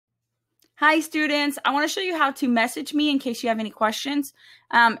Hi, students. I want to show you how to message me in case you have any questions.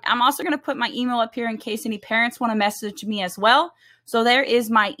 I'm also going to put my email up here in case any parents want to message me as well. So there is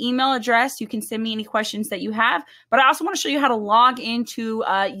my email address. You can send me any questions that you have. But I also want to show you how to log into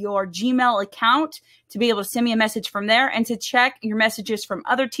your Gmail account to be able to send me a message from there and to check your messages from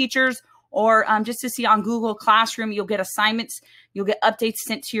other teachers or just to see on Google Classroom. You'll get assignments. You'll get updates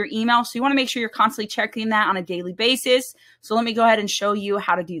sent to your email. So you want to make sure you're constantly checking that on a daily basis. So let me go ahead and show you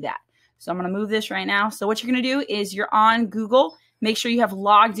how to do that. So I'm going to move this right now. So what you're going to do is you're on Google. Make sure you have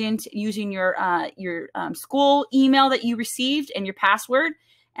logged in using your school email that you received and your password.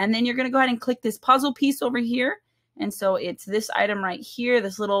 And then you're going to go ahead and click this puzzle piece over here. And so it's this item right here,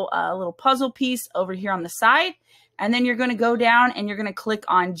 this little puzzle piece over here on the side. And then you're going to go down and you're going to click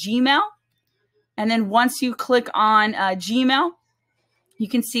on Gmail. And then once you click on Gmail, you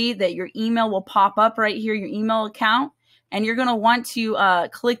can see that your email will pop up right here, your email account. And you're going to want to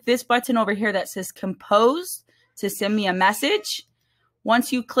click this button over here that says Compose to send me a message.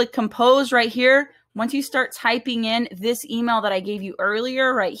 Once you click Compose right here, once you start typing in this email that I gave you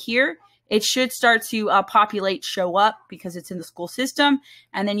earlier right here, it should start to populate, show up because it's in the school system.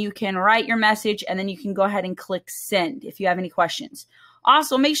 And then you can write your message and then you can go ahead and click Send if you have any questions.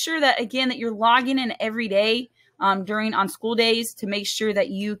 Also, make sure that, again, that you're logging in every day on school days to make sure that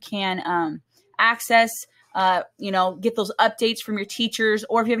you can access get those updates from your teachers,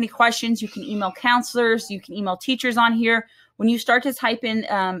 or if you have any questions, you can email counselors, you can email teachers on here. When you start to type in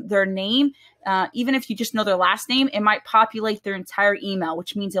their name, even if you just know their last name, it might populate their entire email,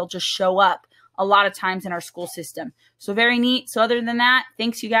 which means they'll just show up a lot of times in our school system. So very neat. So other than that,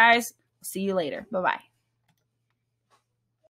 thanks you guys. See you later. Bye-bye.